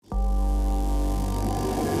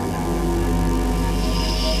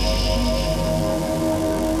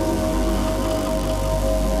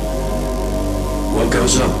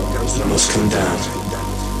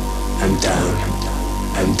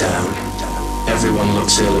Everyone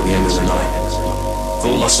looks ill at the end of the night.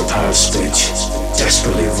 All lost the power of speech,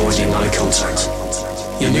 desperately avoiding eye contact.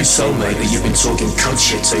 Your new soulmate that you've been talking cunt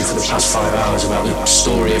shit to for the past 5 hours about the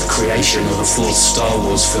story of creation of the fourth Star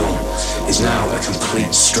Wars film is now a complete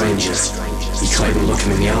stranger. You can't even look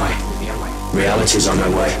him in the eye. Reality's on her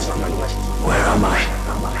way. Where am I?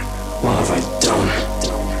 What have I done?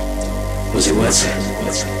 Was it worth it?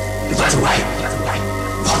 By the way,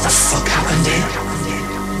 what the fuck happened here?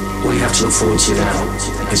 All you have to look forward to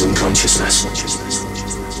now is unconsciousness.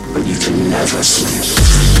 But you can never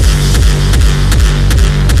sleep.